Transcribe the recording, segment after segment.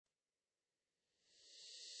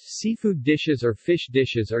Seafood dishes or fish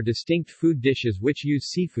dishes are distinct food dishes which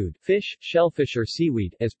use seafood, fish, shellfish or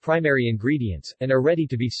seaweed, as primary ingredients, and are ready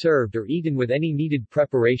to be served or eaten with any needed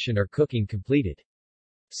preparation or cooking completed.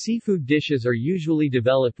 Seafood dishes are usually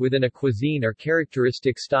developed within a cuisine or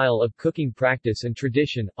characteristic style of cooking practice and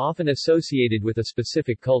tradition, often associated with a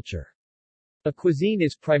specific culture. A cuisine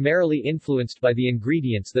is primarily influenced by the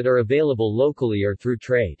ingredients that are available locally or through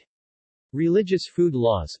trade. Religious food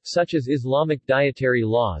laws, such as Islamic dietary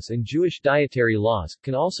laws and Jewish dietary laws,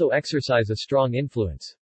 can also exercise a strong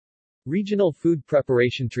influence. Regional food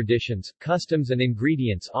preparation traditions, customs and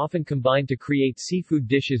ingredients often combine to create seafood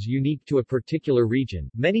dishes unique to a particular region.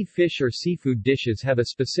 Many fish or seafood dishes have a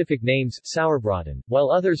specific names, sauerbraten,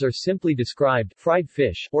 while others are simply described, fried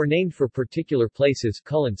fish, or named for particular places,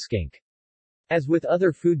 kullen skink. As with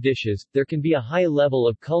other food dishes, there can be a high level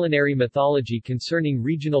of culinary mythology concerning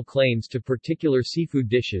regional claims to particular seafood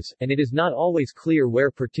dishes, and it is not always clear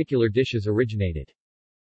where particular dishes originated.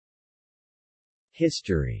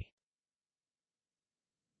 History.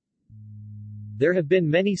 There have been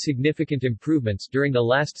many significant improvements during the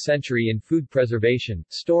last century in food preservation,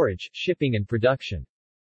 storage, shipping and production.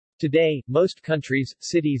 Today, most countries,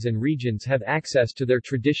 cities and regions have access to their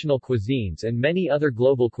traditional cuisines and many other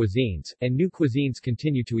global cuisines, and new cuisines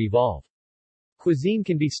continue to evolve. Cuisine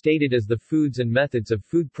can be stated as the foods and methods of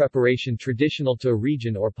food preparation traditional to a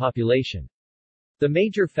region or population. The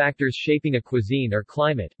major factors shaping a cuisine are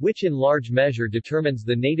climate, which in large measure determines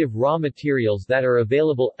the native raw materials that are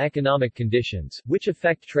available, economic conditions, which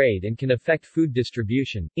affect trade and can affect food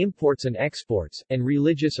distribution, imports and exports, and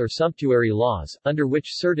religious or sumptuary laws, under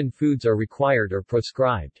which certain foods are required or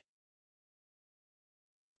proscribed.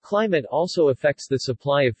 Climate also affects the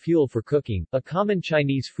supply of fuel for cooking. A common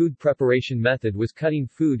Chinese food preparation method was cutting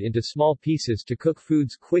food into small pieces to cook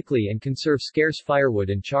foods quickly and conserve scarce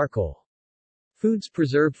firewood and charcoal. Foods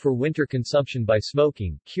preserved for winter consumption by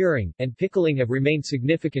smoking, curing, and pickling have remained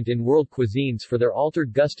significant in world cuisines for their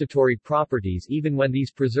altered gustatory properties even when these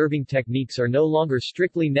preserving techniques are no longer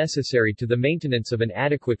strictly necessary to the maintenance of an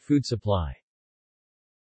adequate food supply.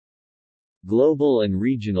 Global and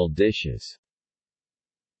regional dishes.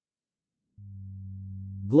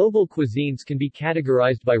 Global cuisines can be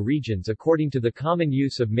categorized by regions according to the common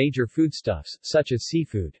use of major foodstuffs, such as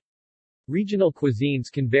seafood. Regional cuisines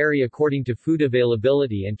can vary according to food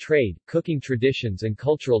availability and trade, cooking traditions and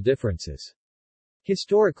cultural differences.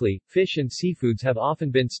 Historically, fish and seafoods have often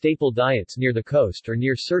been staple diets near the coast or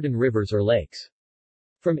near certain rivers or lakes.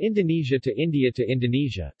 From Indonesia to India to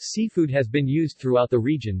Indonesia, seafood has been used throughout the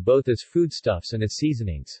region both as foodstuffs and as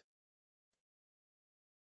seasonings.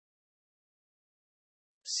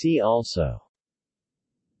 See also: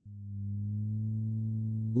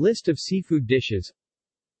 List of seafood dishes,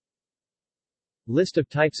 List of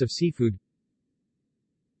types of seafood,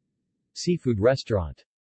 Seafood restaurant.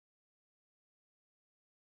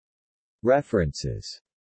 References.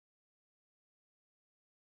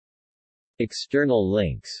 External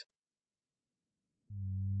links.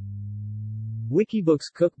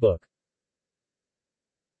 Wikibooks Cookbook.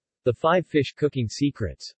 The 5 Fish Cooking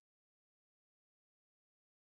Secrets.